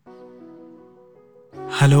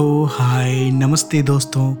Hello hi नमस्ते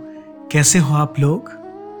दोस्तों। कैसे हो आप लोग?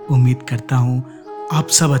 उम्मीद करता हूँ आप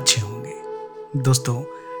सब अच्छे होंगे। दोस्तों,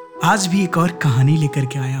 आज भी एक और कहानी लेकर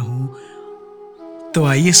के आया हूँ। तो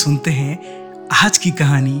आइए सुनते हैं आज की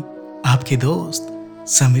कहानी आपके दोस्त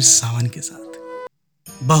समीर सावन के साथ।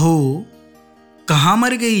 बहू कहाँ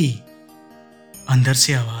मर गई? अंदर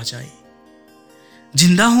से आवाज आई।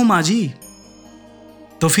 जिंदा हूं माँ जी।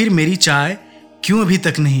 तो फिर मेरी चाय क्यों अभी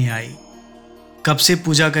तक नहीं आई? कब से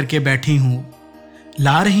पूजा करके बैठी हूं,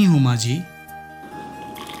 ला रही हूं माँ जी।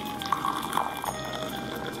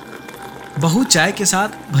 बहू चाय के साथ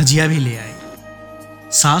भजिया भी ले आई।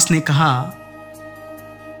 सास ने कहा,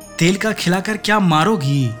 तेल का खिलाकर क्या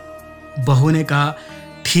मारोगी? बहू ने कहा,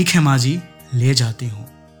 ठीक है माँ जी, ले जाती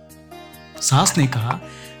हूं। सास ने कहा,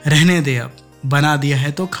 रहने दे, अब बना दिया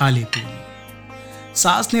है तो खा लेती हूं।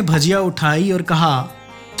 सास ने भजिया उठाई और कहा,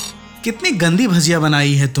 कितनी गंदी भजिया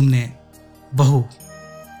बनाई है तुमने। बहू,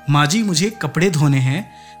 माँ जी मुझे कपड़े धोने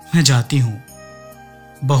हैं, मैं जाती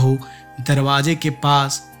हूं। बहू दरवाजे के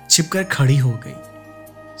पास छिपकर खड़ी हो गई।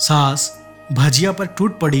 सास भजिया पर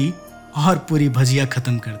टूट पड़ी और पूरी भजिया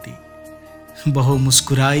खत्म कर दी। बहू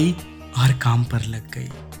मुस्कुराई और काम पर लग गई।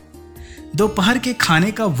 दोपहर के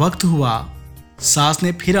खाने का वक्त हुआ। सास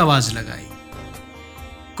ने फिर आवाज लगाई,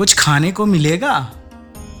 कुछ खाने को मिलेगा?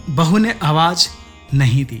 बहू ने आवाज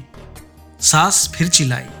नहीं दी। सास फिर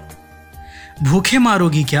चिल्लाई, भूखे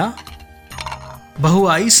मारोगी क्या? बहू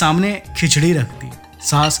आई, सामने खिचड़ी रख दी।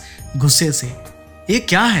 सास गुस्से से, ये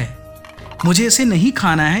क्या है? मुझे इसे नहीं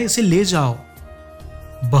खाना है, इसे ले जाओ।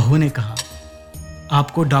 बहू ने कहा,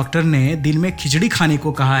 आपको डॉक्टर ने दिन में खिचड़ी खाने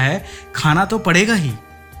को कहा है, खाना तो पड़ेगा ही।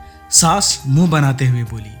 सास मुंह बनाते हुए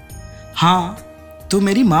बोली, हाँ तू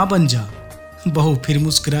मेरी माँ बन जा। बहू फिर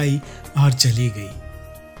मुस्कुराई और चली गई।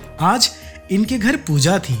 आज इनके घर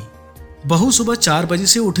पूजा थी। बहू सुबह 4 बजे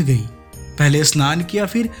से उठ गई। पहले स्नान किया,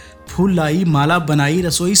 फिर फूल लाई, माला बनाई,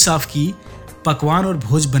 रसोई साफ की, पकवान और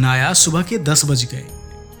भोज बनाया। सुबह के 10 बज गए।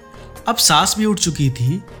 अब सास भी उठ चुकी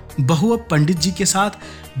थी। बहू अब पंडित जी के साथ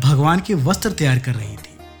भगवान के वस्त्र तैयार कर रही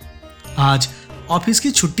थी। आज ऑफिस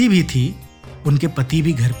की छुट्टी भी थी। उनके पति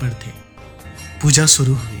भी घर पर थे। पूजा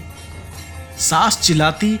शुरू हुई। सास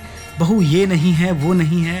चिल्लाती, बहू ये नहीं है वो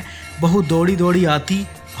नहीं है। बहू दौड़ी दौड़ी आती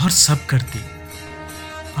और सब करती।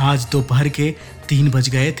 आज दोपहर के 3 बज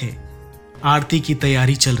गए थे। आरती की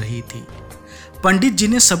तैयारी चल रही थी। पंडित जी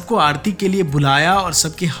ने सबको आरती के लिए बुलाया और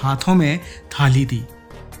सबके हाथों में थाली दी।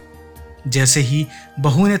 जैसे ही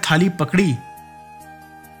बहू ने थाली पकड़ी,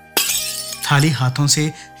 थाली हाथों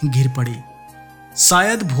से गिर पड़ी।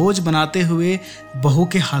 शायद भोज बनाते हुए बहू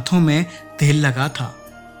के हाथों में तेल लगा था,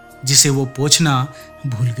 जिसे वो पोंछना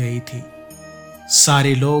भूल गई थी।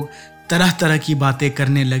 सारे लोग तरह तरह की बातें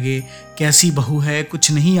करने लगे। कैसी बहू है, कुछ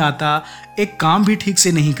नहीं आता, एक काम भी ठीक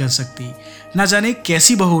से नहीं कर सकती, ना जाने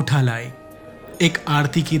कैसी बहू उठा लाए, एक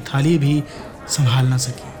आरती की थाली भी संभाल ना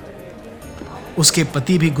सकी। उसके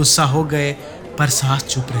पति भी गुस्सा हो गए, पर सास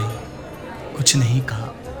चुप रही, कुछ नहीं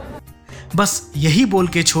कहा। बस यही बोल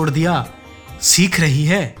के छोड़ दिया, सीख रही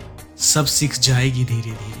है, सब सीख जाएगी धीरे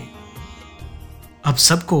धीरे। अब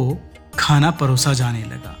सबको खाना परोसा जाने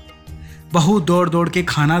लगा। बहू दौड़ दौड़ के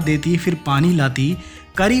खाना देती, फिर पानी लाती।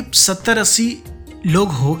 करीब 70-80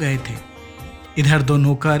 लोग हो गए थे। इधर 2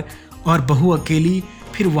 नौकर और बहू अकेली।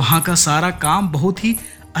 फिर वहां का सारा काम बहुत ही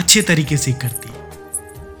अच्छे तरीके से करती।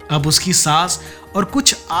 अब उसकी सास और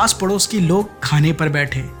कुछ आस पड़ोस के लोग खाने पर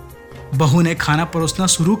बैठे। बहू ने खाना परोसना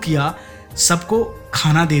शुरू किया। सबको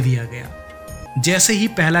खाना दे दिया गया। जैसे ही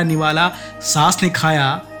पहला निवाला सास ने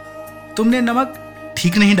खाया, तुमने नमक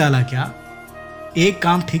ठीक नहीं डाला क्या? एक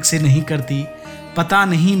काम ठीक से नहीं करती, पता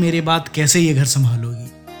नहीं मेरे बाद कैसे ये घर संभालोगी।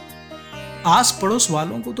 आस पड़ोस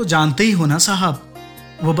वालों को तो जानते ही हो ना साहब,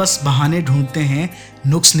 वो बस बहाने ढूंढते हैं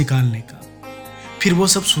नुक्स निकालने का। फिर वो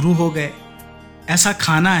सब शुरू हो गए, ऐसा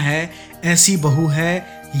खाना है, ऐसी बहू है,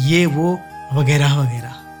 ये वो वगैरह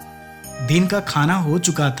वगैरह। दिन का खाना हो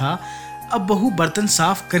चुका था। अब बहू बर्तन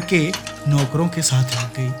साफ करके नौकरों के साथ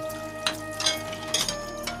लग गई।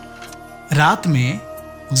 रात में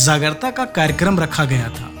जागरता का कार्यक्रम रखा गया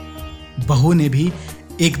था। बहू ने भी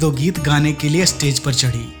 1-2 गीत गाने के लिए स्टेज पर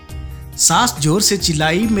चढ़ी। सास जोर से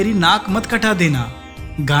चिल्लाई, मेरी नाक मत कटा देना,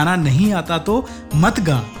 गाना नहीं आता तो मत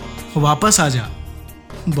गा, वापस आ जा।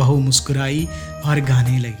 बहू मुस्कुराई और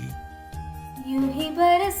गाने लगी। यूं ही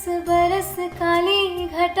बरस बरस काली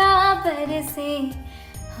घटा बरसे,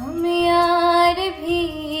 हम यार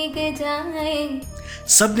भीग जाए।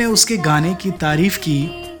 सबने उसके गाने की तारीफ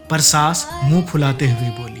की, पर सास मुंह फुलाते हुए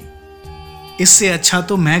बोली, इससे अच्छा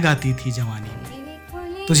तो मैं गाती थी जवानी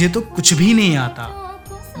में, तुझे तो कुछ भी नहीं आता।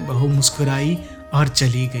 बहू मुस्कुराई और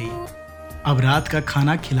चली गई। अब रात का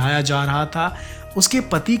खाना खिलाया जा रहा था। उसके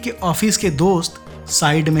पति के ऑफिस के दोस्त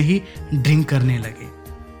साइड में ही ड्रिंक करने लगे।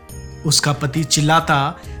 उसका पति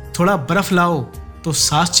चिल्लाता, थोड़ा बर्फ लाओ, तो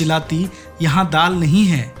सास चिल्लाती, यहाँ दाल नहीं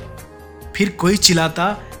है। फिर कोई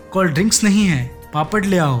चिल्लाता, कोल्ड ड्रिंक्स नहीं है, पापड़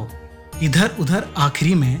ले आओ। इधर उधर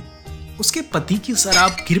आखिरी में उसके पति की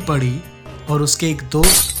शराब गिर पड़ी और उसके एक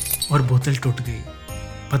दोस्त और बोतल टूट गई।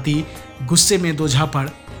 पति गुस्से में दो झापड़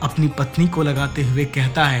अपनी पत्नी को लगाते हुए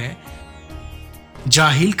कहता है,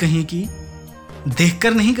 जाहिल कहीं की,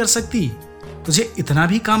 देखकर नहीं कर सकती, तुझे इतना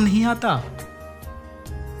भी काम नहीं आता।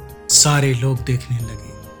 सारे लोग देखने लगे।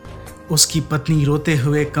 उसकी पत्नी रोते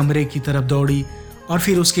हुए कमरे की तरफ दौड़ी और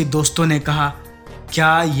फिर उसके दोस्तों ने कहा,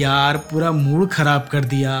 क्या यार, पूरा मूड खराब कर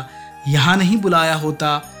दिया, यहाँ नहीं बुलाया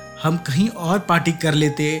होता, हम कहीं और पार्टी कर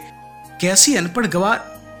लेते। कैसी अनपढ़ गवार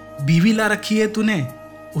बीवी ला रखी है तूने,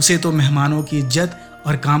 उसे तो मेहमानों की इज्जत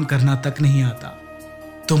और काम करना तक नहीं आता।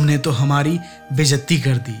 तुमने तो हमारी बेइज्जती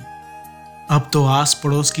कर दी। अब तो आस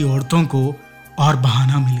पड़ोस की औरतों को और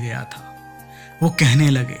बहाना मिल गया था। वो कहने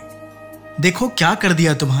लगे, देखो क्या कर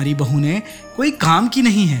दिया तुम्हारी बहू ने, कोई काम की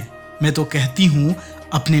नहीं है। मैं तो कहती हूँ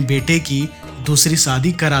अपने बेटे की दूसरी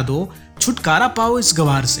शादी करा दो, छुटकारा पाओ इस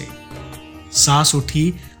गवार से। सास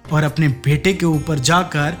उठी और अपने बेटे के ऊपर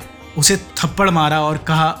जाकर उसे थप्पड़ मारा और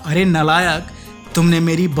कहा, अरे नालायक, तुमने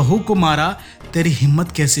मेरी बहू को मारा, तेरी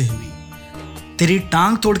हिम्मत कैसे हुई, तेरी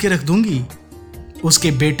टांग तोड़ के रख दूंगी।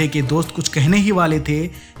 उसके बेटे के दोस्त कुछ कहने ही वाले थे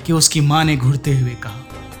कि उसकी मां ने घूरते हुए कहा,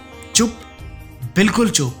 चुप, बिल्कुल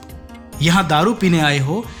चुप, यहां दारू पीने आए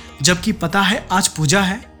हो जबकि पता है आज पूजा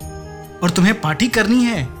है और तुम्हें पार्टी करनी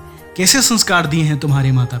है। कैसे संस्कार दिए हैं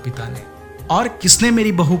तुम्हारे माता पिता ने, और किसने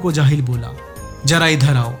मेरी बहू को जाहिल बोला? जरा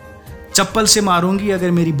इधर आओ, चप्पल से मारूंगी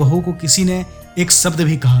अगर मेरी बहू को किसी ने एक शब्द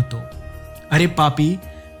भी कहा तो। अरे पापी,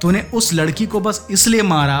 तूने उस लड़की को बस इसलिए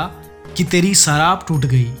मारा कि तेरी शराब टूट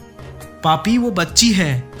गई। पापी, वो बच्ची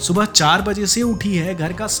है, सुबह 4 बजे से उठी है,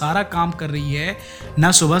 घर का सारा काम कर रही है,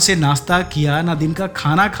 ना सुबह से नाश्ता किया, ना दिन का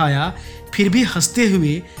खाना खाया, फिर भी हंसते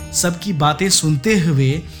हुए, सबकी बातें सुनते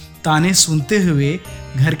हुए, ताने सुनते हुए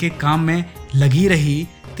घर के काम में लगी रही।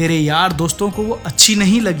 तेरे यार दोस्तों को वो अच्छी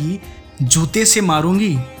नहीं लगी, जूते से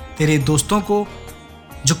मारूंगी तेरे दोस्तों को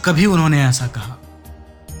जो कभी उन्होंने ऐसा कहा।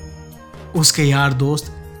 उसके यार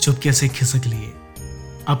दोस्त चुपके से खिसक लिए।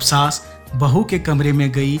 अब सास बहू के कमरे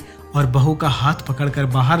में गई और बहू का हाथ पकड़कर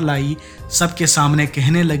बाहर लाई। सबके सामने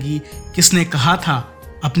कहने लगी, किसने कहा था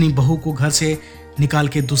अपनी बहू को घर से निकाल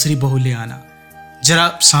के दूसरी बहू ले आना, जरा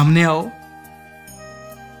सामने आओ।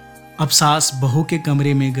 अब सास बहू के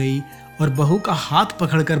कमरे में गई और बहू का हाथ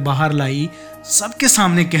पकड़कर बाहर लाई। सबके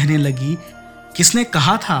सामने कहने लगी, किसने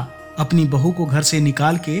कहा था अपनी बहू को घर से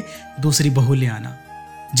निकाल के दूसरी बहू ले आना,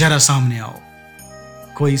 जरा सामने आओ।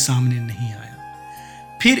 कोई सामने नहीं आया।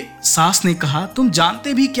 फिर सास ने कहा, तुम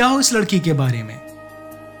जानते भी क्या हो इस लड़की के बारे में?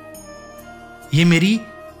 ये मेरी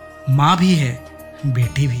माँ भी है,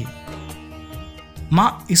 बेटी भी।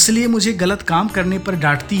 माँ इसलिए मुझे गलत काम करने पर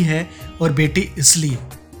डांटती है और बेटी इसलिए।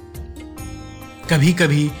 कभी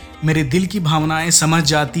कभी मेरे दिल की भावनाएं समझ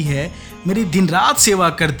जाती है, मेरी दिन रात सेवा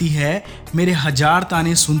करती है, मेरे 1000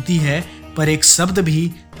 ताने सुनती है, पर एक शब्द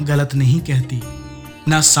भी गलत नहीं कहती,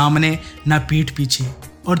 ना सामने ना पीठ पीछे।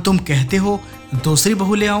 और तुम कहते हो दूसरी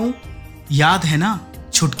बहू ले आऊं? याद है ना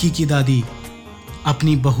छुटकी की दादी?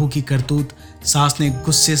 अपनी बहू की करतूत सास ने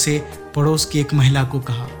गुस्से से पड़ोस की एक महिला को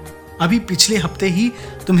कहा, अभी पिछले हफ्ते ही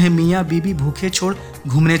तुम्हें मियाँ बीबी भूखे छोड़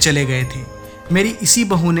घूमने चले गए थे। मेरी इसी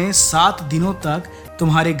बहू ने 7 दिनों तक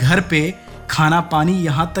तुम्हारे घर पे खाना पानी,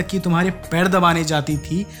 यहाँ तक कि तुम्हारे पैर दबाने जाती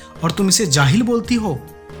थी, और तुम इसे जाहिल बोलती हो?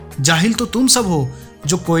 जाहिल तो तुम सब हो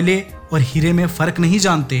जो कोयले और हीरे में फर्क नहीं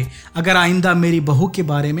जानते। अगर आइंदा मेरी बहू के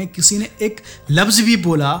बारे में किसी ने एक लफ्ज भी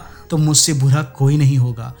बोला तो मुझसे बुरा कोई नहीं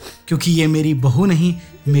होगा, क्योंकि ये मेरी बहू नहीं,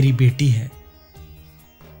 मेरी बेटी है।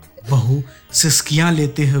 बहू सिसकियां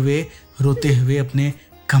लेते हुए रोते हुए अपने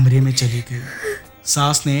कमरे में चली गई।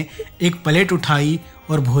 सास ने एक प्लेट उठाई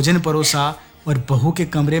और भोजन परोसा और बहू के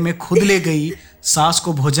कमरे में खुद ले गई। सास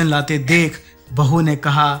को भोजन लाते देख बहू ने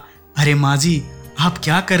कहा, अरे माँ जी, आप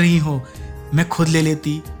क्या कर रही हो, मैं खुद ले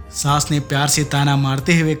लेती। सास ने प्यार से ताना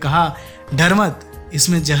मारते हुए कहा, डर मत,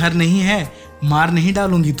 इसमें जहर नहीं है, मार नहीं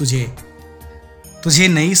डालूंगी तुझे। तुझे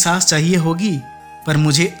नई सास चाहिए होगी, पर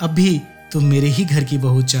मुझे अब भी तुम मेरे ही घर की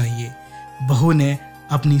बहू चाहिए। बहू ने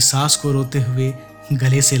अपनी सास को रोते हुए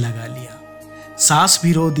गले से लगा लिया। सास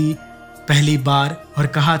भी रो दी पहली बार और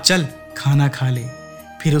कहा, चल खाना खा ले।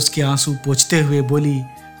 फिर उसके आंसू पोंछते हुए बोली,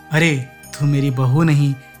 अरे तू मेरी बहू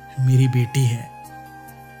नहीं, मेरी बेटी है।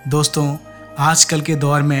 दोस्तों, आजकल के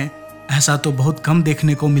दौर में ऐसा तो बहुत कम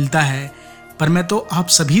देखने को मिलता है, पर मैं तो आप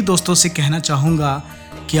सभी दोस्तों से कहना चाहूँगा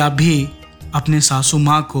कि आप भी अपने सासू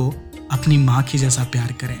माँ को अपनी माँ के जैसा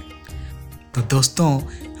प्यार करें। तो दोस्तों,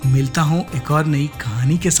 मिलता हूँ एक और नई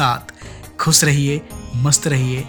कहानी के साथ। खुश रहिए, मस्त रहिए,